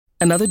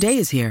Another day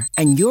is here,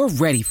 and you're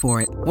ready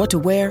for it. What to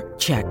wear?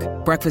 Check.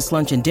 Breakfast,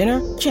 lunch, and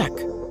dinner? Check.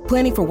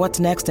 Planning for what's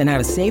next and how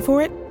to save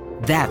for it?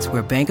 That's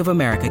where Bank of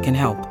America can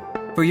help.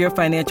 For your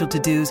financial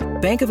to-dos,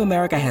 Bank of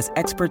America has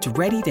experts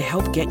ready to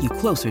help get you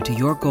closer to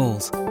your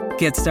goals.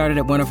 Get started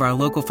at one of our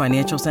local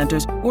financial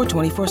centers or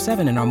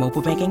 24/7 in our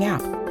mobile banking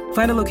app.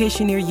 Find a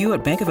location near you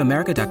at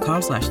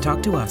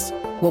bankofamerica.com/talktous.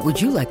 What would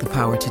you like the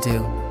power to do?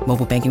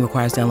 Mobile banking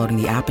requires downloading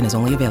the app and is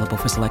only available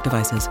for select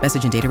devices.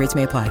 Message and data rates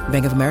may apply.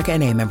 Bank of America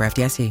N.A., member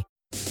FDIC.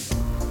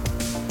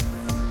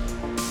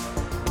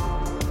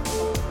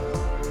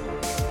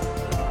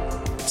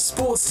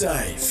 Sports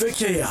Day for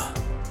Kia.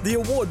 The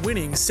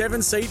award-winning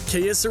 7-seat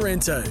Kia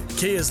Sorento,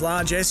 Kia's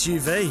large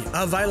SUV,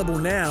 available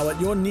now at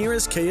your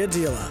nearest Kia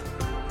dealer.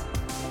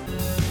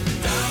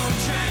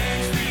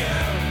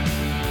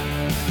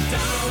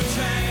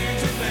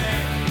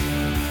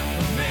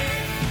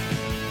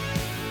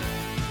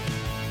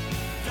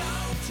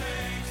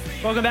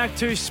 Welcome back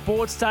to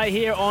Sports Day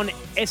here on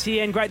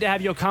SEN. Great to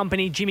have your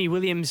company. Jimmy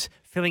Williams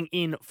filling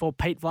in for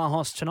Pete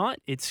Vlahos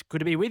tonight. It's good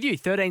to be with you.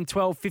 13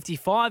 12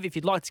 55. If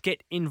you'd like to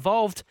get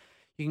involved,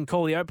 you can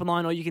call the open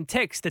line or you can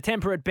text the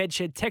Temperate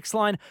Bedshed text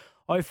line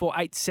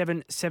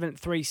 0487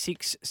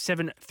 736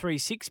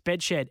 736.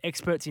 Bedshed,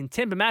 experts in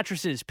Tempur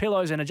mattresses,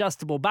 pillows and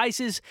adjustable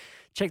bases.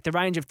 Check the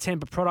range of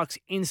Tempur products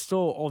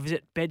in-store or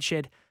visit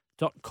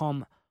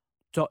bedshed.com.au.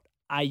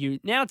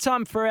 Now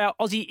time for our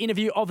Aussie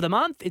interview of the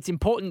month. It's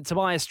important to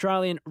buy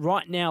Australian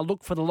right now.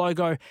 Look for the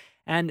logo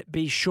and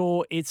be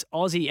sure it's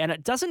Aussie. And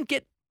it doesn't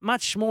get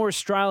much more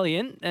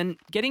Australian than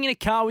getting in a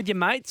car with your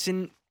mates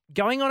and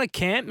going on a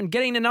camp and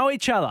getting to know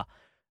each other.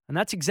 And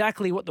that's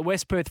exactly what the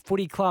West Perth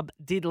Footy Club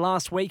did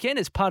last weekend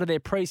as part of their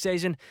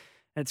pre-season.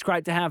 And it's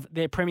great to have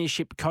their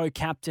premiership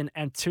co-captain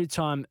and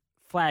two-time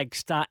flag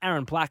star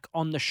Aaron Black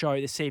on the show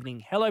this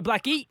evening. Hello,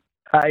 Blackie.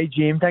 Hey,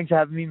 Jim. Thanks for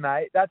having me,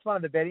 mate. That's one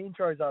of the better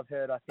intros I've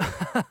heard, I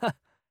think.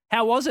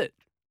 How was it?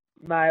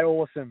 Mate,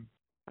 awesome.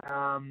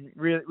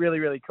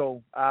 Really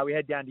cool. We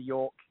head down to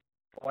York,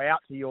 or out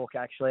to York,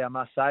 actually, I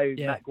must say,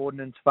 Yeah. Matt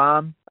Gordon's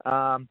farm,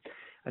 and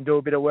do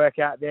a bit of work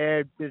out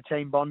there, a bit of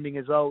team bonding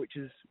as well, which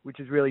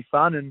is really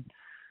fun. And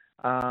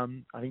I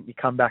think you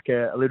come back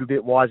a little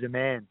bit wiser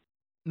man.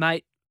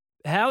 Mate,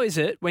 how is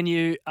it when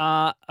you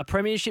are a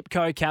premiership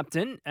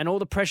co-captain and all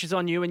the pressure's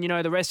on you and you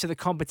know the rest of the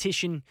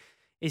competition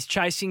is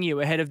chasing you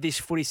ahead of this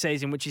footy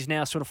season, which is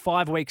now sort of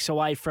 5 weeks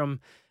away from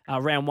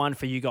round one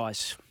for you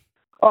guys?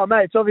 Oh,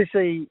 mate, it's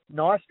obviously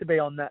nice to be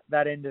on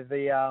that end of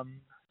the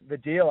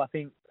deal. I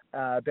think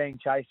being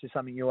chased is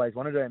something you always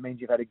want to do. It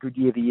means you've had a good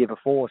year the year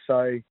before.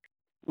 So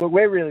look,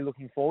 we're really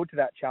looking forward to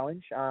that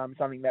challenge,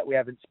 something that we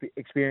haven't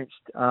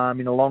experienced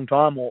in a long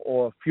time,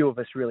 or a few of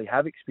us really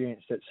have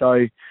experienced it.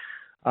 So,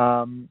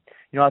 I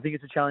think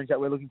it's a challenge that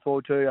we're looking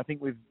forward to. I think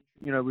we've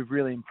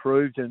really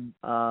improved and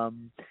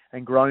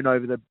grown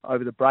over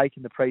the break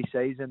in the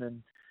pre-season,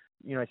 and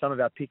some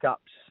of our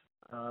pickups,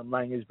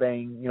 Langers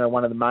being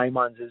one of the main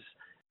ones, has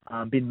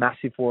been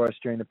massive for us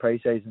during the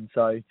pre-season.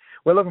 So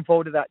we're looking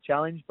forward to that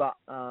challenge, but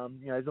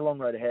there's a long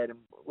road ahead, and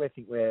we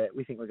think we're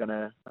going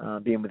to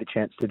be in with a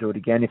chance to do it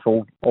again if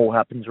all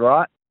happens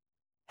right.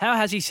 How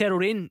has he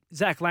settled in?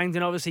 Zach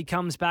Langdon obviously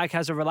comes back,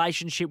 has a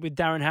relationship with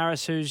Darren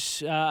Harris, who's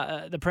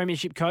the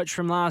premiership coach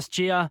from last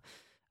year.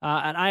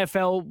 An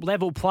AFL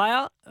level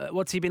player.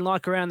 What's he been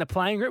like around the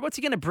playing group? What's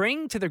he going to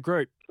bring to the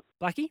group,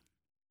 Blackie?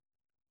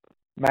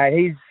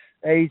 Mate,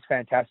 he's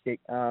fantastic.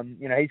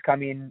 He's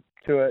come in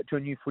to a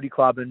new footy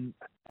club and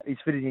he's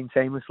fitted in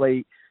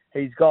seamlessly.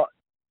 He's got,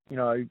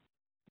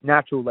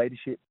 natural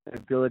leadership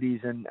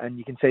abilities and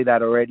you can see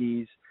that already.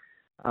 He's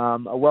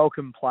a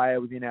welcome player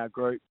within our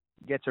group,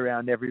 gets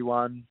around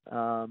everyone,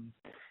 and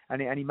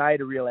he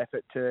made a real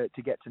effort to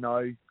get to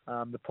know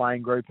the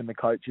playing group and the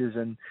coaches,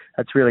 and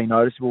that's really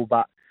noticeable.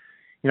 But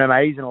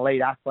mate, he's an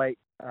elite athlete.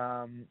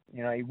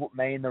 He whooped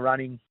me in the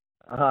running.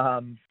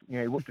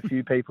 He whooped a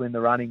few people in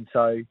the running.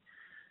 So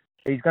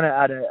he's going to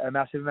add a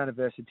massive amount of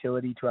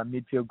versatility to our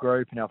midfield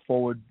group and our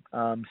forward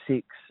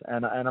six.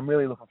 And I'm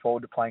really looking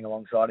forward to playing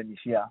alongside him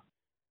this year.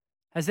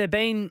 Has there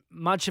been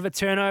much of a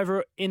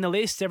turnover in the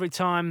list every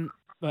time?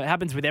 Well, it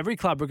happens with every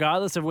club,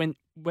 regardless of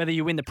whether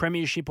you win the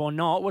premiership or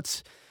not.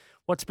 What's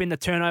been the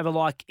turnover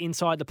like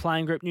inside the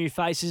playing group? New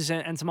faces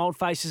and some old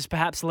faces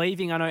perhaps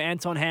leaving. I know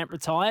Anton Hamp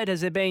retired.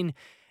 Has there been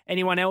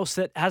anyone else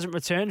that hasn't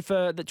returned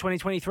for the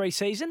 2023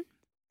 season?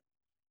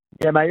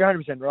 Yeah, mate, you're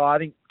 100% right. I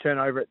think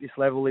turnover at this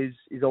level is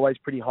always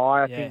pretty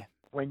high. I think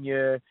when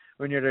you're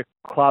at a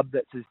club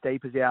that's as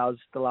deep as ours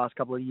the last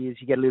couple of years,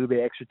 you get a little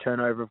bit extra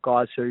turnover of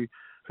guys who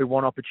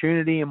want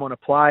opportunity and want to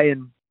play.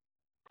 And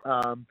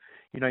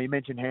you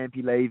mentioned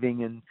Hampy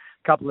leaving, and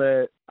a couple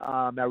of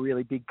our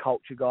really big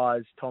culture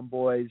guys, Tom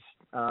Boys,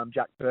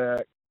 Jack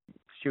Burke,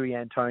 Stewie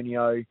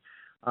Antonio,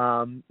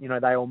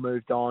 they all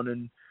moved on,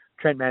 and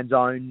Trent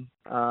Manzone,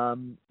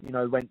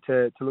 went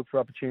to look for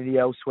opportunity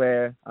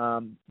elsewhere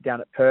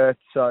down at Perth.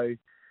 So,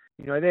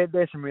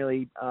 there's some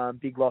really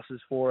big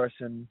losses for us,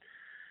 and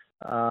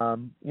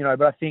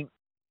but I think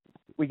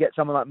we get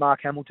someone like Mark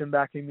Hamilton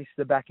back who missed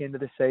the back end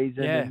of the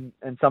season, Yeah.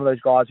 and some of those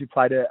guys who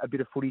played a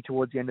bit of footy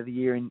towards the end of the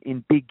year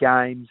in big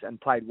games and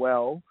played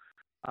well,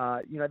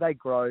 they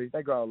grow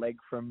a leg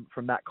from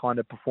that kind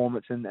of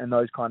performance and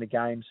those kind of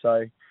games.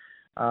 So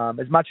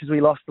as much as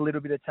we lost a little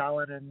bit of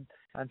talent and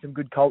some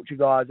good culture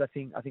guys, I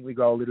think we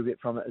grow a little bit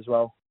from it as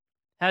well.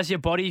 How's your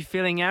body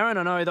feeling, Aaron?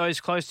 I know those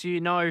close to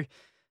you know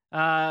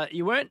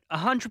you weren't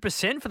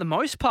 100% for the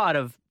most part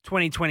of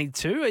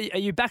 2022. Are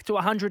you back to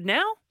 100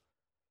 now?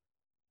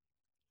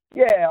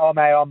 Yeah,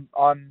 mate,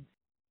 I'm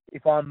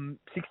if I'm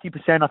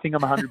 60%, I think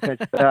I'm 100%.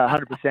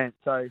 100%.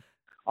 So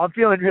I'm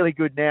feeling really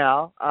good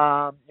now.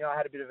 I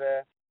had a bit of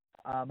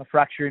a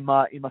fracture in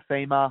my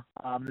femur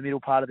the middle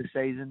part of the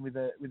season with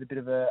a bit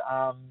of a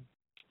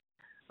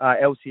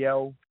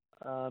LCL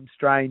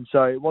strain.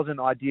 So it wasn't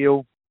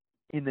ideal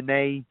in the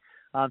knee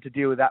to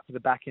deal with that for the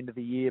back end of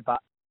the year.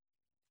 But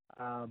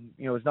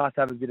it was nice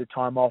to have a bit of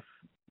time off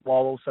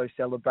while also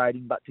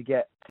celebrating, but to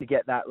get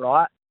that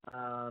right.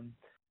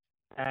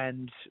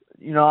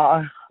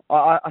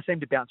 I seem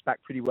to bounce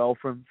back pretty well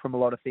from a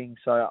lot of things,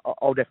 so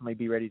I'll definitely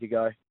be ready to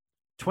go.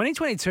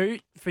 2022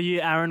 for you,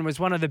 Aaron, was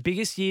one of the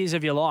biggest years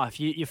of your life.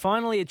 You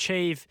finally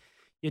achieve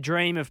your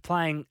dream of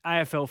playing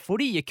AFL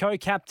footy. You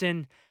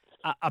co-captain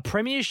a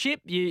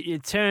premiership. You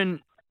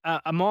turn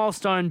a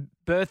milestone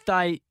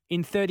birthday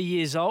in 30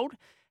 years old.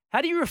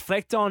 How do you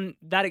reflect on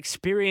that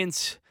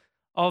experience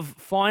of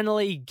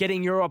finally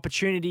getting your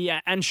opportunity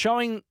and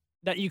showing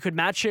that you could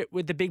match it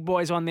with the big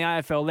boys on the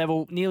AFL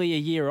level nearly a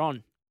year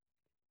on?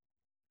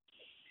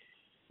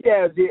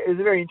 Yeah, it was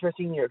a very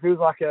interesting year. It feels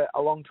like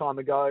a long time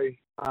ago,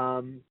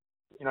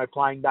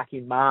 playing back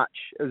in March.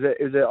 It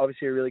was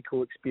obviously a really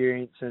cool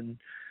experience, and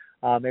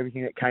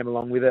everything that came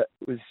along with it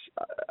was,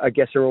 I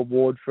guess, a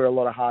reward for a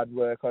lot of hard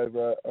work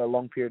over a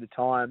long period of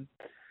time.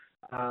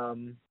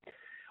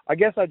 I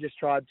guess I just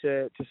tried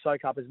to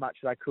soak up as much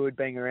as I could,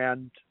 being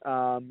around,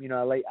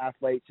 elite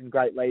athletes and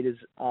great leaders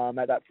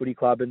at that footy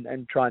club,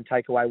 and try and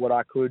take away what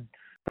I could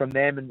from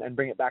them and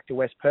bring it back to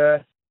West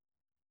Perth.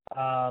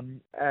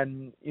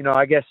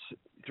 I guess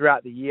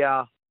throughout the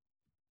year,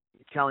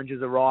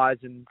 challenges arise,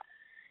 and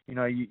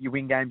you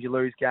win games, you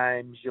lose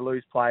games, you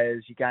lose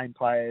players, you gain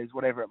players,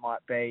 whatever it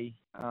might be,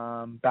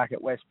 back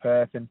at West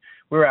Perth, and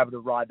we were able to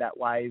ride that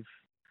wave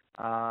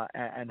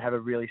and have a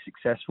really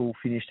successful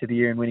finish to the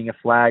year and winning a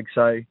flag.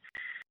 So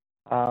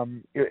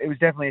it was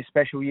definitely a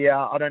special year.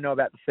 I don't know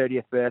about the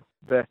 30th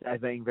birthday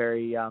being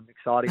very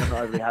exciting. I'm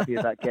not overly happy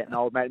about getting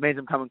old, mate. It means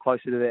I'm coming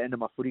closer to the end of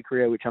my footy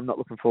career, which I'm not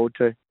looking forward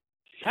to.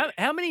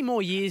 How many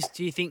more years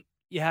do you think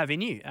you have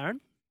in you,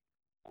 Aaron?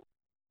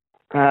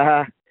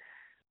 I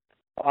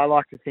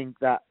like to think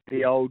that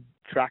the old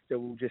tractor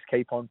will just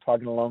keep on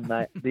plugging along,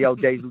 mate. The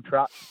old diesel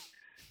truck.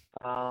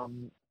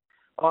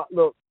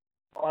 Look,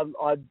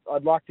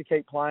 I'd like to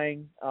keep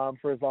playing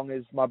for as long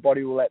as my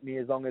body will let me,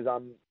 as long as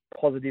I'm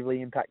positively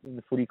impacting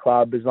the footy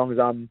club, as long as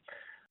I'm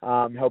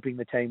helping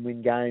the team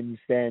win games,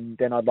 then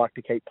I'd like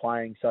to keep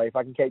playing. So if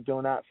I can keep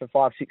doing that for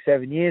 5, 6,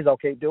 7 years, I'll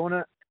keep doing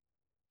it.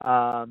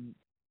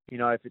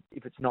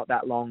 If it's not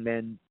that long,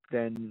 then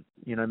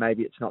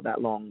maybe it's not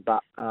that long.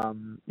 But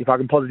if I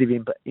can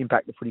positively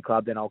impact the footy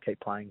club, then I'll keep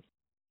playing.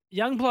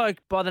 Young bloke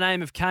by the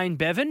name of Kane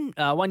Bevan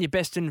won your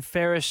Best and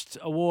Fairest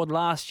award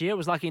last year.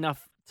 Was lucky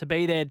enough to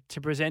be there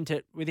to present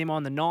it with him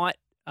on the night.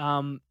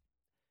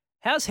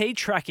 How's he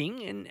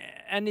tracking,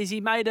 and has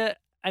he made an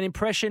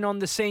impression on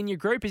the senior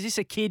group? Is this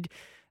a kid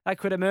that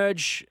could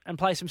emerge and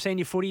play some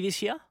senior footy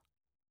this year?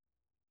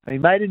 He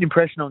made an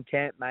impression on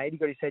camp, mate. He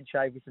got his head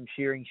shaved with some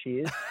shearing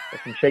shears, or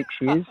some sheep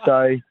shears.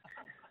 So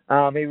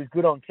he was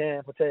good on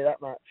camp, I'll tell you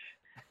that much.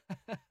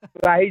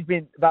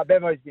 But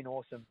Bevo's been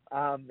awesome.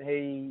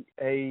 He's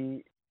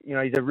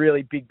a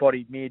really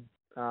big-bodied mid.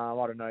 I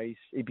don't know,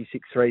 he'd be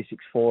 6'3", 6'4",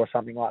 or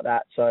something like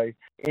that. So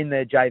in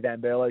the Jay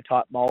Van Berlo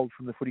type mould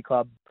from the footy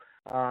club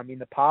in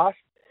the past,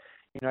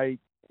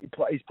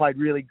 he's played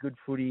really good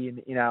footy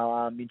in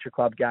our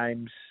intra-club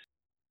games.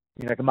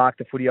 Can mark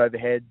the footy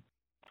overhead.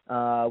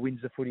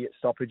 Wins the footy at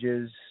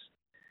stoppages,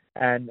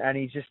 and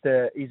he's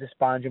a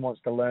sponge and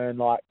wants to learn,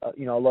 like a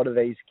lot of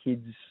these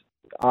kids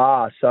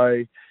are.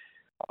 So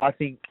I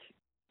think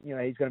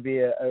he's going to be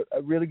a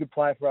really good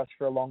player for us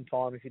for a long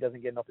time if he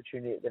doesn't get an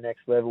opportunity at the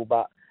next level.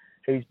 But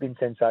he's been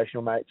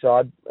sensational, mate.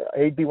 So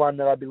he'd be one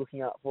that I'd be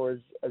looking out for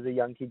as a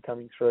young kid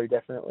coming through,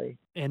 definitely.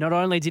 Yeah, not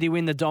only did he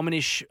win the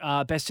Dominish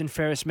Best and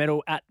Fairest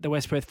medal at the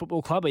West Perth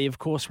Football Club, he, of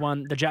course,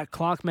 won the Jack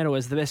Clark medal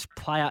as the best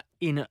player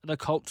in the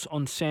Colts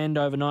on sand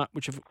overnight,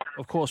 which, of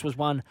course, was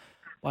won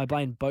by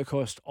Blaine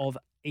Bokhorst of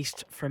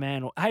East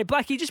Fremantle. Hey,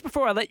 Blackie, just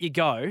before I let you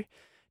go,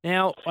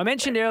 now, I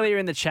mentioned earlier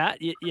in the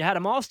chat, you had a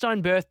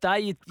milestone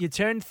birthday. You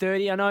turned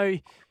 30. I know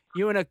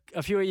you and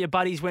a few of your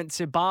buddies went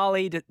to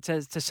Bali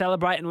to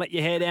celebrate and let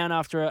your hair down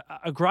after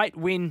a great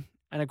win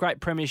and a great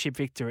premiership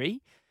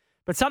victory.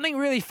 But something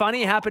really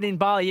funny happened in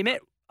Bali. You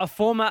met a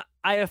former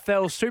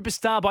AFL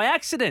superstar by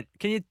accident.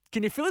 Can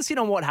you fill us in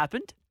on what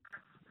happened?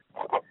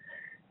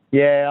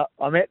 Yeah,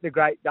 I met the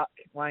great Duck,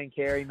 Wayne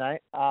Carey, mate.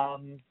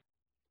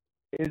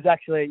 It was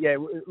actually,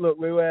 look,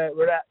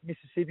 we're at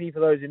Mississippi, for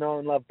those who know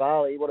and love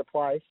Bali. What a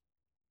place.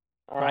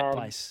 Great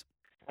place.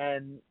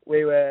 And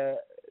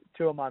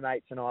two of my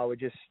mates and I were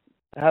just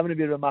having a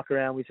bit of a muck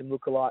around with some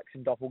lookalikes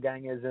and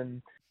doppelgangers,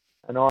 and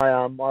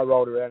I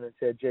rolled around and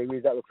said, gee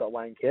whiz, that looks like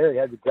Wayne Carey.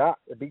 How's it gut?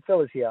 The big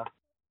fella's here.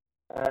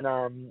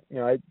 And,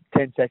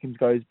 10 seconds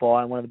goes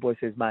by and one of the boys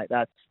says, mate,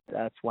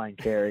 that's Wayne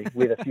Carey,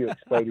 with a few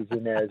expletives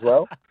in there as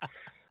well.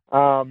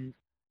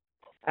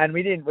 And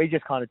we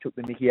just kind of took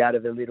the mickey out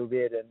of it a little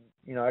bit. And,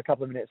 a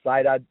couple of minutes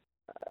later,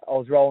 I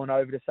was rolling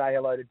over to say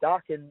hello to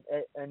Duck, and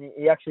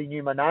he actually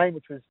knew my name,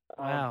 which was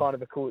kind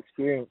of a cool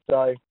experience.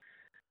 So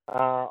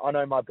I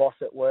know my boss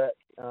at work,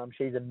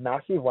 she's a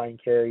massive Wayne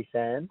Carey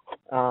fan,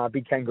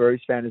 big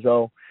Kangaroos fan as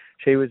well.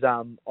 She was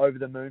over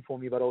the moon for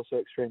me, but also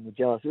extremely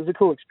jealous. It was a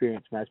cool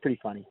experience, man. It's pretty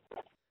funny.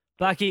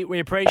 Blackie, we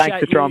appreciate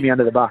Thanks for throwing me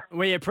under the bus.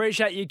 We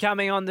appreciate you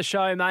coming on the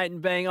show, mate,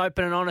 and being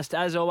open and honest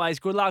as always.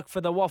 Good luck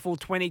for the Waffle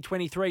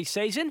 2023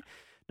 season.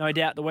 No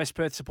doubt the West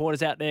Perth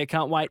supporters out there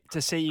can't wait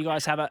to see you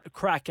guys have a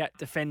crack at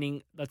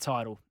defending the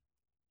title.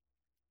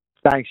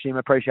 Thanks, Jim.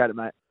 Appreciate it,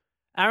 mate.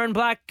 Aaron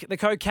Black, the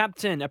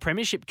co-captain, a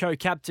premiership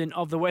co-captain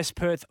of the West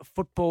Perth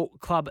Football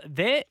Club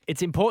there.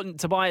 It's important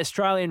to buy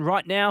Australian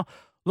right now.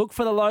 Look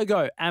for the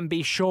logo and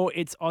be sure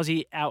it's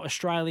Aussie, our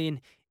Australian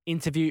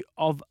interview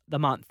of the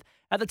month.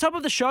 At the top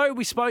of the show,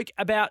 we spoke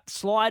about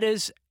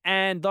sliders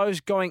and those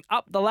going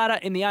up the ladder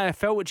in the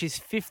AFL, which is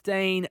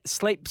 15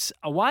 sleeps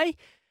away.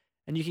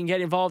 And you can get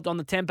involved on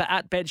the Temper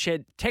at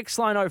Bedshed text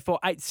line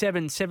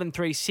 0487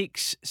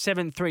 736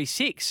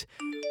 736.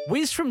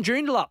 Wiz from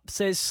Joondalup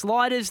says,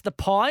 sliders, the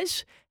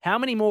Pies, how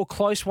many more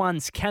close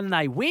ones can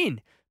they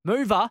win?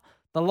 Mover,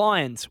 the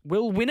Lions,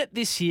 will win it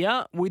this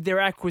year with their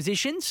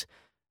acquisitions.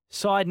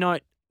 Side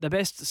note, the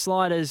best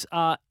sliders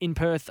in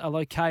Perth are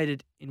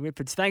located in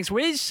Whitfords. Thanks,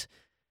 Wiz.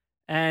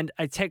 And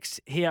a text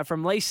here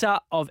from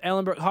Lisa of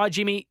Ellenbrook. Hi,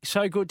 Jimmy.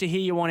 So good to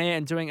hear you on air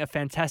and doing a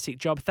fantastic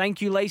job.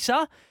 Thank you,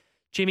 Lisa.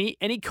 Jimmy,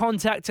 any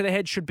contact to the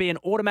head should be an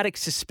automatic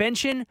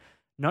suspension,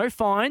 no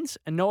fines,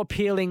 and no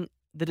appealing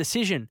the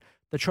decision.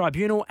 The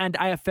tribunal and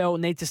AFL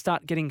need to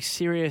start getting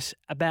serious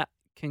about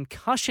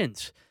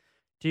concussions.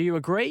 Do you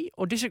agree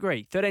or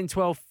disagree? 13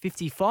 12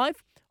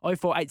 55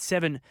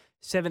 0487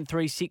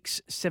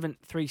 736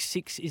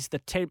 736 is the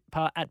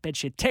Temper at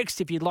Bedshed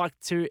text if you'd like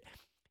to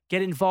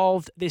get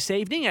involved this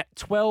evening at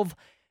 12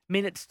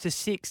 minutes to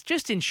 6.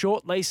 Just in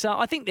short, Lisa,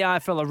 I think the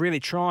AFL are really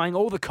trying.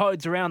 All the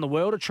codes around the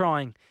world are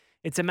trying.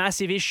 It's a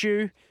massive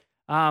issue.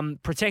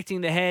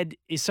 Protecting the head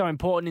is so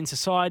important in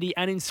society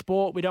and in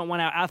sport. We don't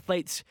want our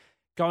athletes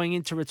going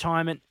into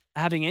retirement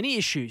having any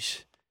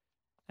issues.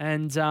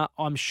 And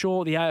I'm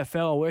sure the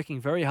AFL are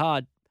working very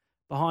hard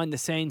behind the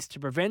scenes to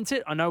prevent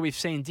it. I know we've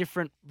seen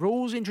different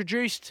rules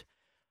introduced,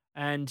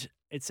 and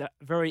it's a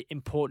very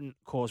important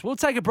cause. We'll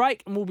take a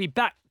break and we'll be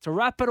back to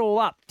wrap it all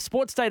up.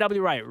 Sports Day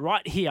WA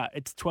right here.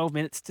 It's 12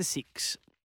 minutes to 6.